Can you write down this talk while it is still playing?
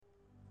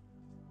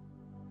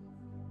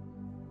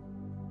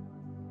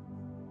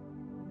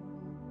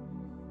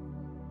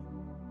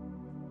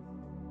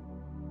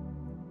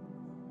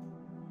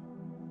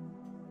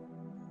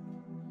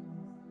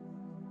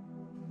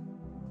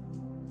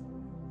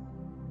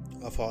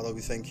Our Father, we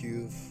thank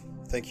you.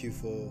 Thank you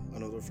for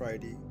another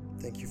Friday.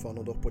 Thank you for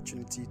another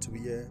opportunity to be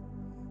here.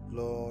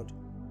 Lord,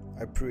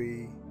 I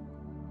pray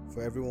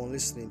for everyone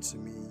listening to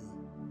me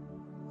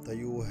that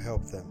you will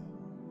help them,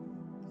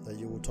 that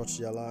you will touch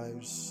their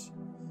lives,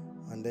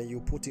 and then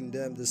you put in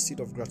them the seed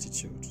of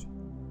gratitude.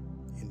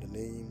 In the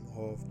name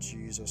of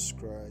Jesus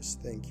Christ.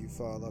 Thank you,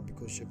 Father,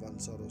 because you've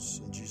answered us.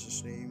 In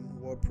Jesus' name,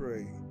 we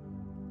pray.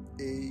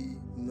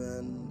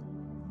 Amen.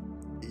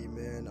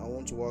 Amen. I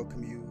want to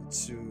welcome you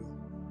to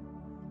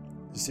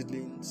the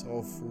Seedlings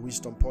of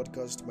Wisdom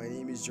podcast. My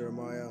name is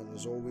Jeremiah, and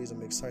as always,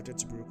 I'm excited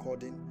to be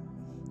recording.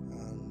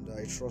 And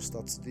I trust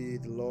that today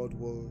the Lord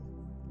will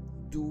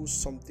do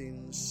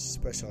something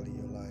special in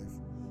your life.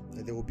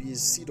 That there will be a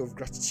seed of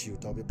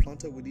gratitude that will be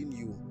planted within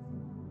you,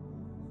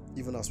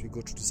 even as we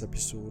go through this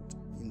episode,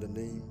 in the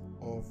name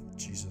of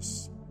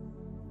Jesus.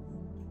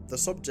 The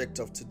subject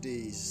of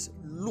today is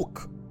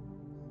look.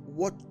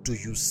 What do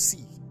you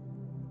see?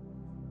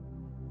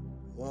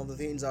 One of the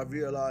things I've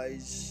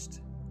realized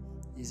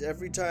is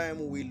every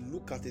time we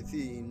look at a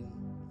thing,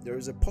 there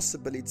is a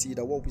possibility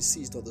that what we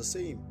see is not the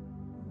same.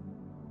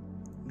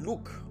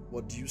 Look,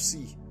 what do you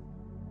see?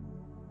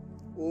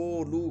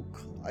 Oh,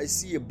 look, I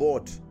see a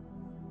board.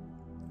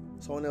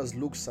 Someone else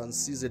looks and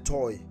sees a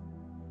toy.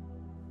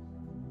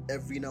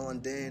 Every now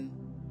and then,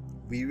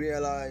 we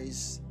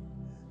realize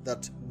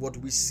that what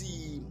we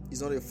see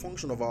is not a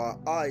function of our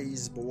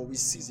eyes, but what we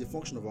see is a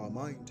function of our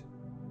mind.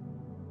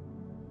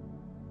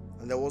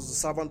 And there was a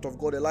servant of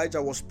God,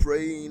 Elijah, was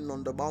praying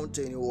on the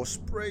mountain. He was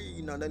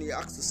praying, and then he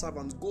asked the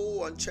servant,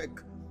 go and check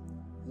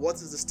what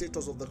is the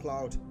status of the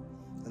cloud.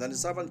 And then the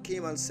servant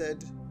came and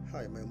said,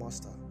 hi, my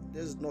master,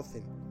 there's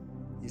nothing.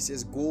 He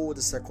says, go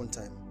the second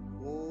time.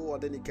 Oh,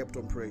 and then he kept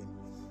on praying.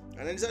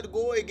 And then he said,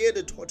 go again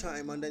the third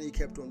time, and then he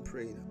kept on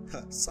praying.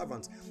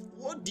 Servant,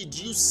 what did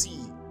you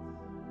see?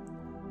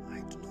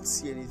 I do not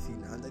see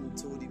anything. And then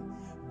he told him,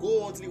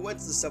 go until he went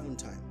the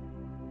seventh time.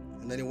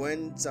 And then he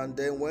went, and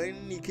then when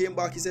he came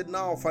back, he said,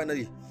 now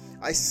finally,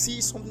 I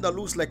see something that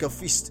looks like a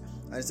fist.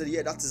 And I said,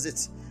 yeah, that is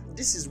it.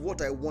 This is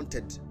what I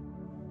wanted.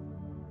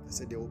 I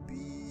said, there will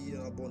be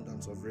an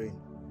abundance of rain.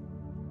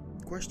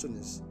 Question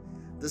is,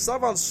 the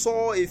servant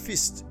saw a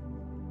fist.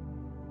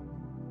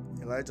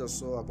 Elijah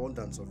saw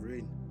abundance of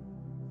rain.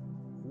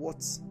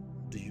 What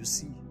do you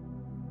see?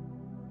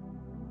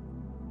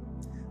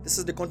 This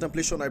is the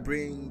contemplation I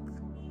bring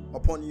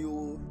upon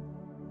you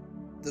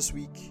this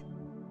week.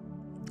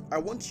 I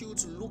want you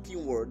to look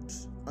inward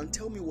and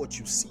tell me what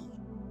you see.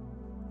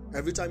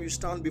 Every time you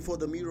stand before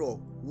the mirror,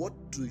 what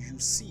do you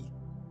see?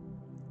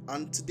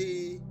 And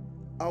today,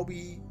 I'll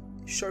be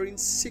sharing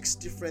 6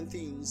 different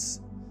things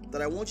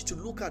that I want you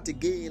to look at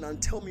again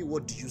and tell me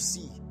what do you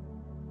see.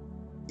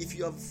 If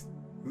you have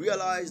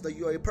realized that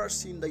you are a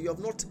person that you have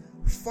not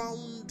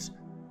found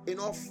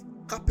enough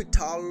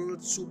capital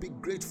to be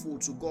grateful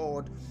to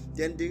God,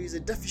 then there is a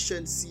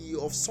deficiency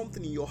of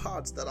something in your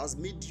heart that has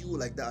made you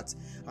like that.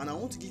 And I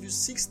want to give you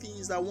 6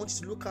 things that I want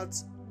you to look at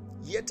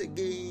yet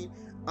again,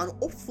 and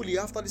hopefully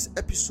after this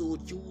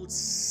episode you would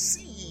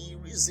see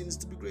reasons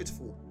to be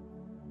grateful.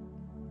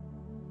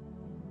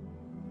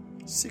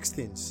 6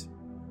 things.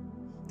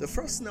 The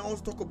first thing I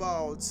want to talk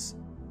about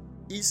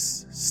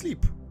is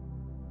sleep.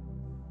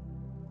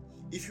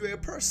 If you're a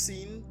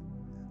person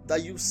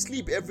that you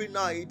sleep every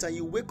night and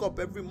you wake up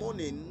every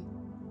morning,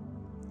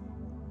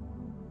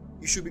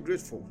 you should be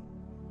grateful.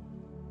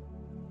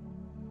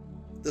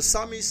 The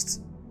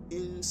psalmist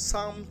in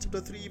Psalm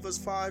chapter 3 verse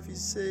 5, he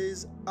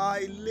says,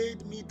 I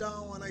laid me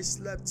down and I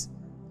slept.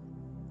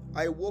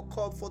 I woke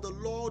up, for the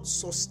Lord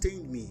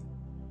sustained me.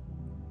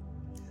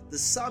 The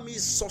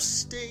psalmist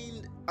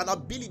sustained an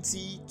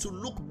ability to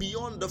look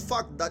beyond the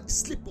fact that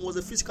sleeping was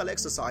a physical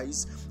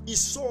exercise. He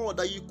saw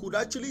that you could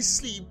actually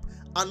sleep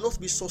and not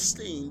be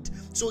sustained.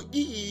 So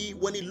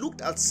when he looked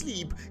at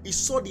sleep, he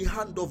saw the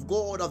hand of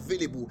God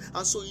available.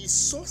 And so he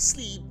saw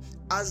sleep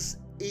as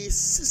a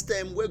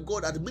system where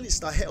God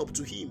administered help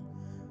to him.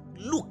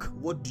 Look,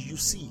 what do you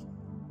see?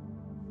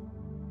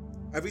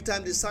 Every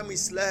time the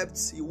psalmist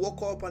slept, he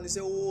woke up and he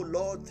said, oh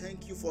Lord,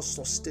 thank you for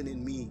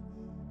sustaining me.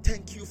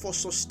 Thank you for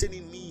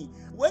sustaining me.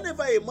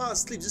 Whenever a man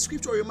sleeps, the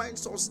scripture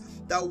reminds us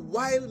that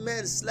while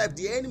men slept,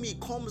 the enemy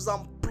comes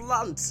and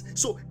plants.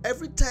 So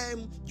every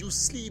time you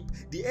sleep,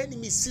 the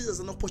enemy sees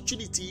as an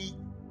opportunity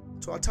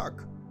to attack.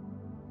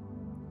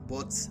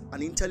 But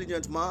an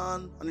intelligent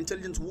man, an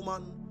intelligent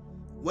woman,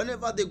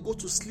 whenever they go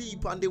to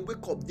sleep and they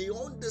wake up, they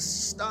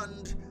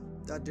understand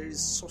that there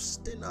is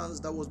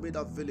sustenance that was made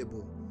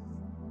available.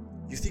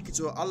 You think it's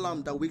your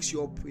alarm that wakes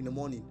you up in the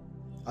morning.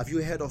 Have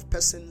you heard of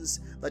persons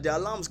that their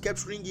alarms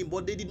kept ringing,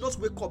 but they did not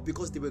wake up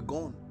because they were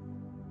gone?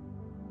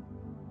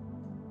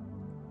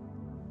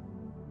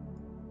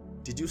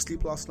 Did you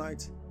sleep last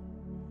night?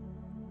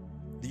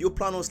 Do you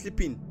plan on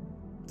sleeping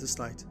this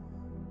night?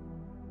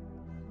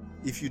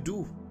 If you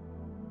do,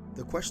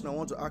 the question I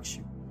want to ask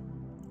you,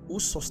 who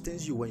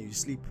sustains you when you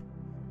sleep?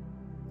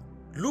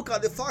 Look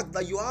at the fact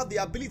that you have the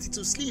ability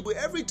to sleep.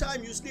 Every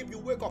time you sleep, you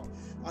wake up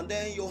and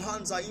then your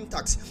hands are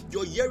intact.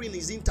 Your hearing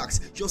is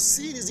intact. Your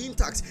seeing is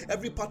intact.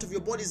 Every part of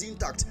your body is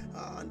intact.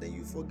 And then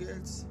you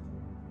forget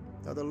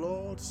that the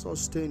Lord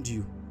sustained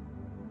you.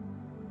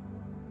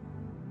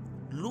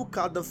 Look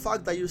at the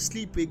fact that you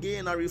sleep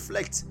again and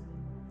reflect.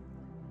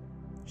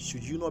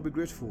 Should you not be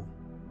grateful?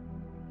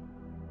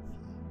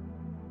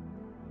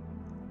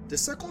 The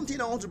second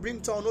thing I want to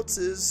bring to our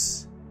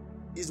notice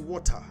is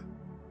water.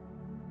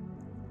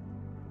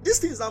 These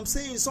things I'm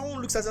saying,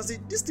 someone looks at it and says,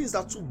 these things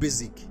are too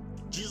basic.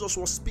 Jesus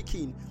was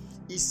speaking.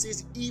 He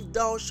says, if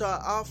thou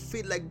shalt have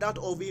faith like that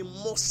of a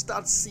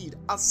mustard seed,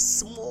 as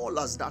small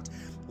as that.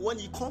 When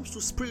it comes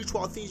to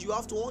spiritual things, you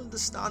have to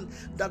understand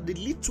that the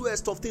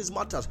littlest of things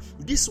matters.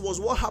 This was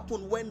what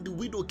happened when the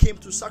widow came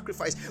to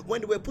sacrifice.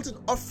 When they were putting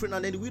offering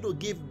and then the widow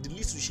gave the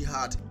little she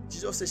had.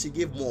 Jesus said she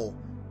gave more.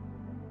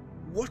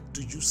 What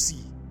do you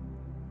see?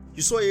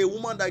 You saw a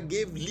woman that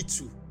gave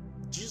little.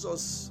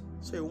 Jesus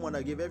saw a woman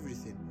that gave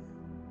everything.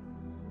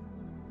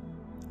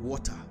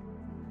 Water.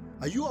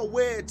 Are you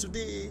aware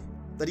today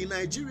that in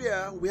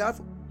Nigeria we have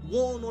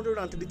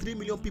 133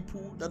 million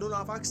people that don't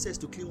have access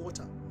to clean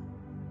water?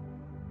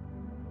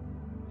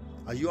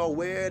 Are you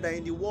aware that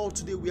in the world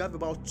today we have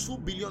about 2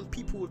 billion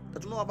people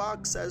that don't have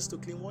access to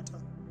clean water?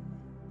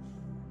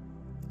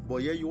 But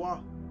here you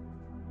are.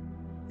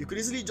 You could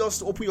easily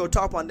just open your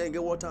tap and then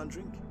get water and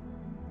drink.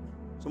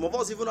 Some of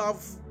us even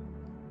have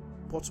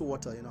bottled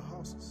water in our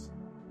houses.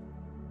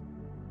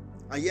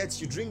 And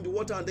yet you drink the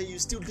water and then you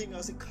still think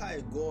and say,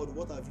 Kai, God,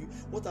 what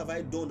have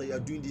I done that you are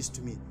doing this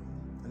to me?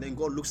 And then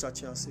God looks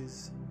at you and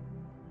says,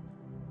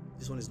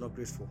 this one is not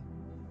grateful.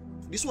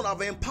 This one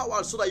I've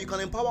empowered so that you can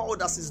empower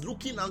others, is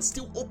looking and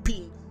still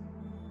open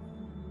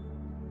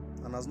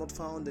and has not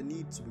found the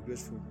need to be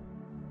grateful.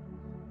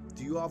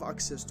 Do you have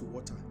access to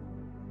water?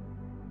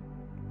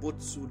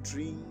 Both to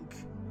drink,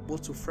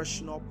 both to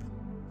freshen up,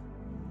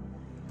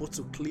 both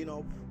to clean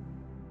up?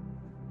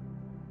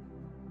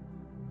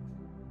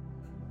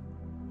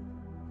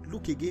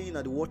 Look again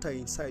at the water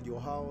inside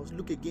your house.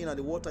 Look again at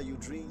the water you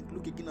drink.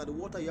 Look again at the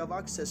water you have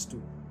access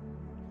to.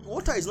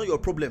 Water is not your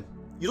problem.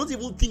 You don't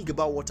even think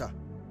about water.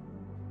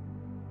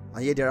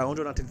 And yet there are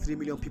 133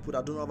 million people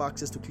that don't have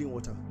access to clean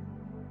water.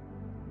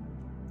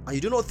 And you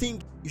do not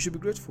think you should be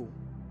grateful.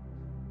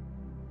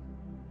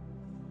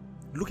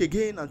 Look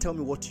again and tell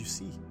me what you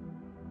see.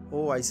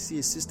 Oh, I see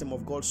a system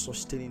of God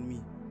sustaining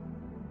me.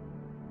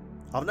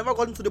 I've never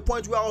gotten to the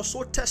point where I was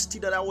so thirsty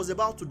that I was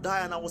about to die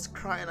and I was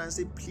crying and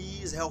said,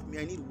 please help me,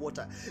 I need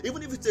water.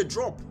 Even if it's a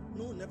drop.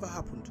 No, it never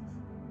happened.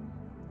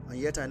 And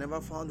yet I never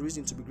found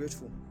reason to be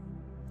grateful.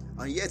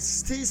 And yet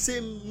still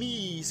same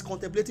me is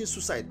contemplating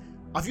suicide.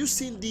 Have you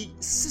seen the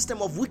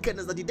system of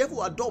wickedness that the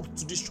devil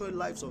adopts to destroy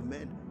lives of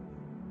men?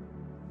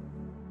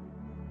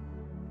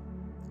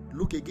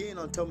 Look again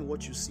and tell me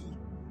what you see.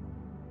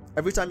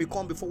 Every time you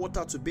come before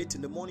water to bathe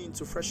in the morning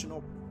to freshen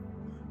up,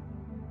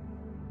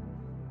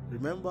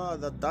 remember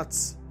that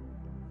that's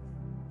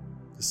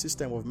the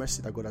system of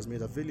mercy that God has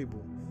made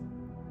available.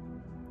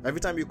 Every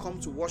time you come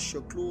to wash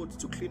your clothes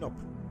to clean up,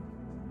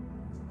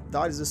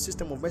 that is the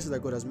system of mercy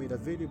that God has made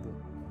available.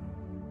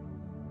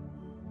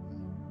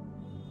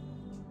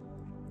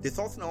 The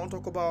third thing I want to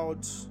talk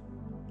about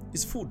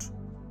is food.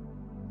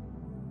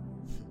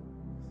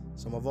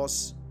 Some of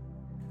us,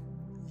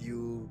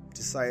 you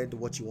decide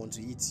what you want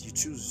to eat. You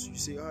choose. You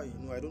say,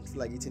 I don't feel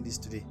like eating this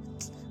today.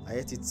 I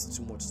ate it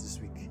too much this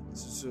week.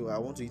 So I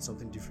want to eat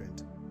something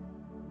different.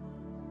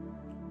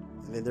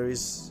 And then there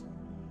is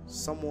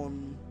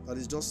someone that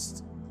is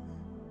just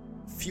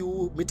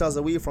few meters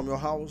away from your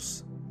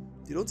house.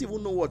 They don't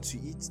even know what to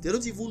eat. They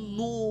don't even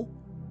know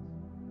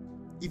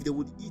if they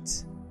would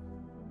eat.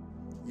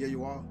 Here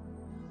you are,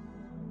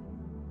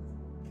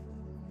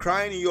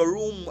 crying in your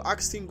room,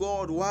 asking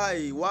God,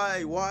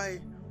 why?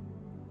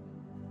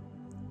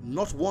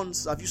 Not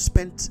once have you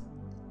spent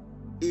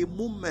a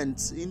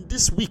moment in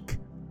this week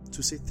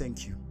to say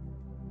thank you.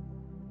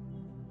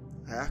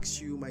 I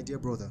ask you, my dear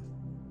brother,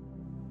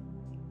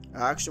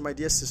 I ask you, my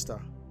dear sister,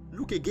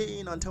 look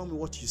again and tell me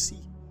what you see.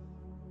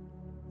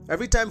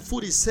 Every time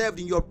food is served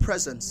in your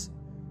presence,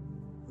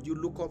 would you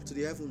look up to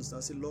the heavens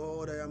and say,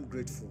 Lord, I am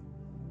grateful.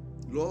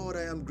 Lord,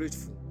 I am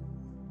grateful.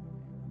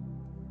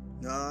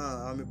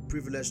 I'm a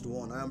privileged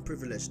one. I am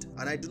privileged.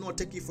 And I do not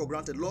take it for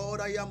granted.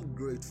 Lord, I am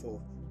grateful.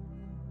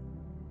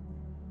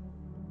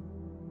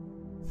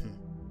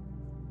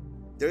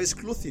 There is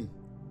clothing.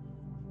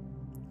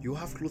 You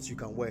have clothes you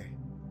can wear.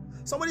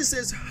 Somebody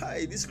says,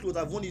 hi, this clothes,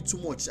 I've worn it too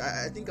much.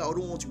 I think I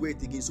don't want to wear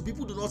it again. So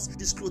people do not see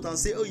this clothes and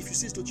say, oh, if you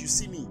see this clothes, you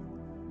see me.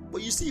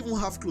 But you still even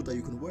have clothes that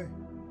you can wear.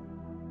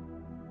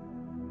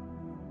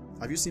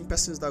 Have you seen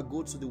persons that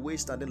go to the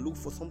waist and then look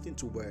for something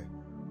to wear?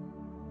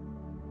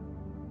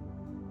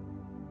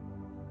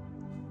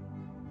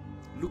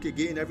 Look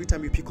again every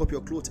time you pick up your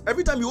clothes.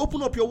 Every time you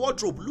open up your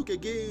wardrobe, look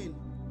again.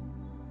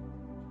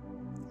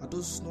 Are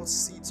those not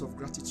seeds of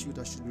gratitude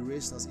that should be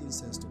raised as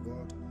incense to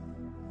God?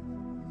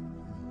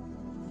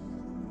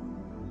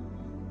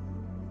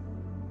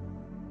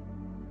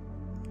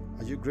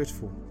 Are you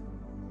grateful?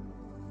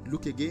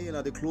 Look again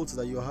at the clothes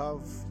that you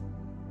have.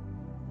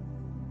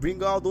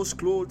 Bring out those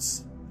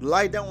clothes,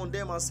 lie down on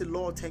them and say,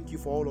 Lord, thank you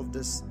for all of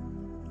this.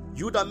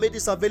 You that made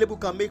this available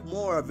can make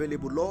more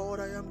available. Lord,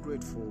 I am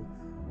grateful.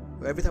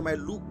 Every time I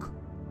look,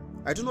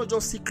 I do not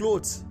just see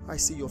clothes, I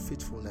see your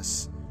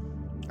faithfulness.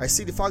 I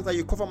see the fact that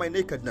you cover my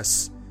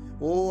nakedness.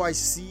 Oh, I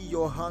see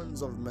your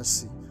hands of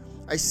mercy.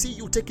 I see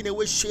you taking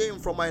away shame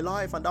from my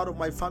life and out of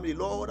my family.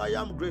 Lord, I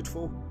am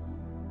grateful.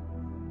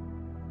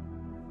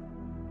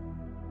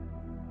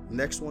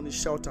 Next one is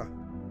shelter.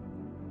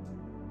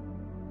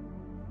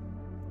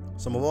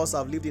 Some of us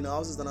have lived in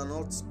houses that are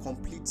not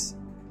complete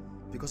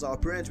because our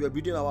parents were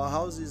building our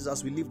houses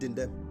as we lived in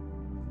them.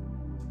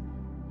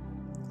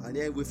 And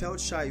then we felt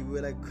shy. We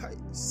were like,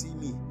 see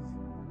me,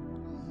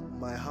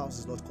 my house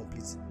is not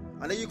complete.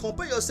 And then you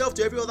compare yourself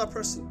to every other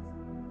person.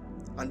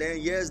 And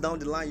then years down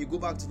the line, you go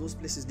back to those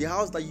places. The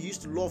house that you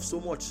used to love so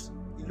much,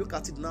 you look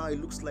at it now, it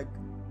looks like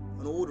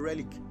an old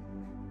relic.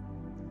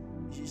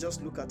 You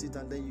just look at it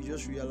and then you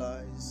just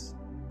realize,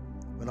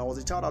 when I was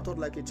a child, I thought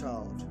like a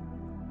child.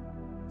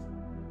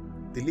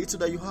 The little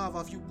that you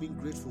have you been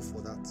grateful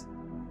for that?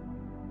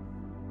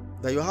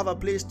 That you have a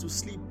place to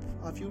sleep,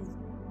 have you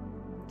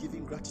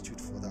given gratitude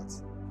for that?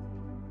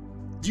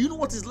 Do you know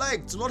what it's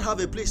like to not have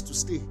a place to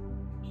stay?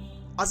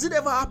 Has it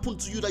ever happened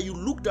to you that you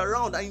looked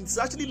around and it's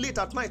actually late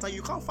at night and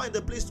you can't find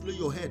a place to lay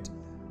your head?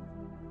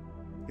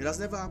 It has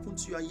never happened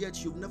to you, and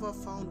yet you've never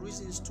found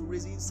reasons to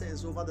raise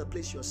incense over the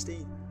place you're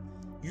staying.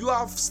 You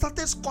have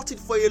started squatting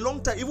for a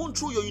long time, even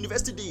through your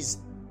university days,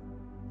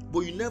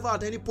 but you never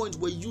at any point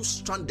were you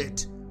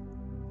stranded.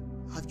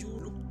 Have you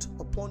looked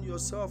upon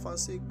yourself and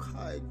said,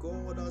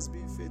 God has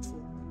been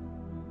faithful?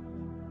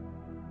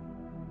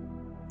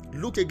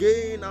 Look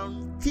again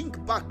and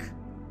think back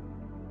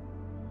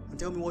and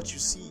tell me what you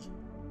see.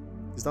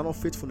 Is that not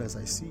faithfulness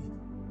I see?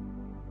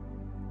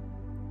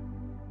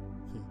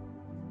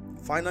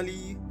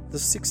 Finally, the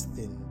sixth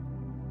thing.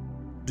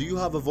 Do you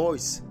have a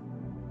voice?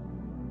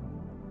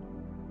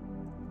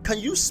 Can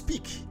you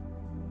speak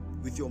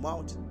with your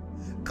mouth?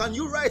 Can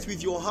you write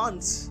with your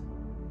hands?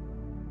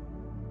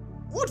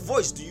 What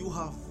voice do you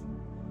have?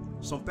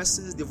 Some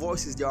persons, the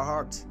voice is their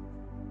heart.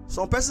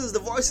 Some persons, the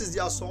voice is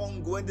their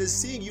song. When they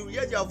sing, you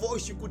hear their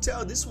voice, you could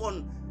tell this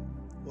one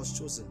was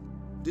chosen.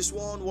 This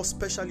one was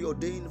specially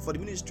ordained for the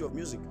ministry of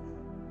music.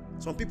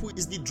 Some people,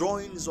 it's the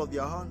drawings of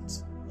their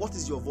hands. What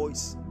is your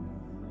voice?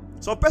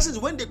 Some persons,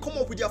 when they come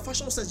up with their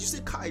fashion sense, you say,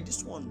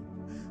 this one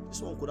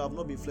could have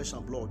not been flesh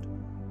and blood.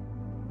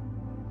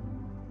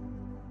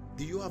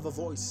 Do you have a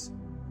voice?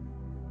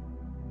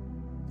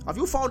 Have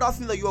you found that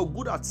thing that you are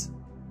good at,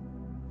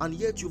 and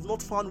yet you've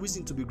not found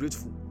reason to be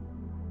grateful?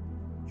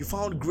 You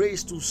found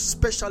grace to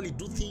specially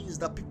do things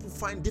that people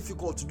find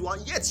difficult to do,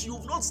 and yet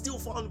you've not still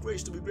found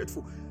grace to be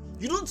grateful.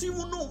 You don't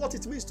even know what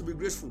it means to be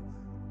grateful.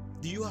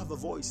 Do you have a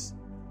voice?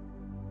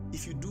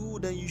 If you do,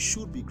 then you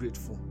should be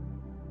grateful.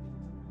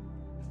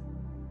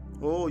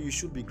 Oh, you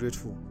should be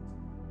grateful.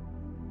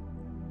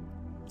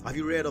 Have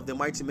you read of the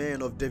mighty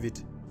men of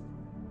David?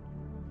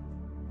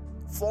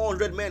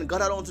 400 men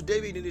gathered unto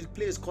David in a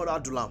place called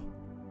Adullam.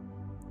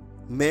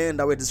 Men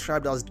that were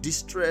described as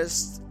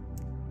distressed,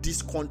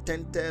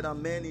 discontented,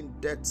 and men in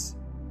debt.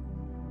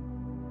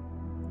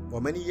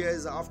 But many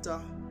years after,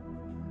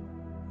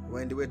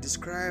 when they were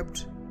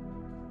described,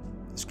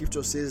 the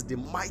scripture says the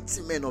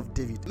mighty men of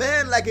David.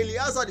 Men like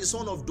Eleazar the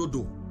son of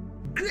Dodo.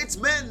 Great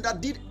men that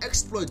did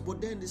exploits,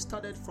 but then they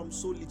started from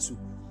so little.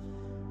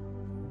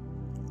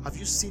 Have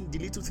you seen the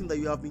little thing that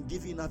you have been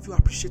given? Have you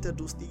appreciated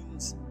those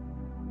things?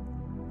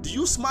 Do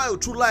you smile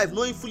through life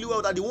knowing fully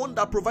well that the one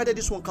that provided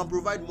this one can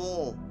provide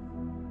more?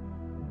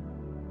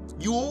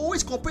 You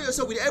always compare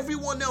yourself with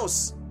everyone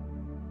else,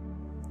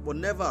 but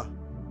never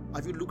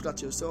have you looked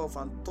at yourself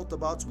and thought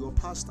about your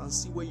past and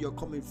see where you're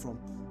coming from.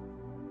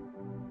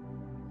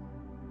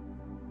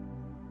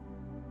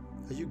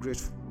 Are you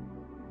grateful?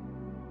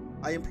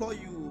 I implore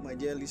you, my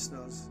dear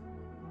listeners,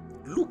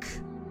 look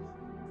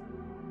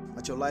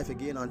at your life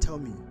again and tell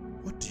me,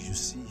 what do you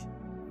see?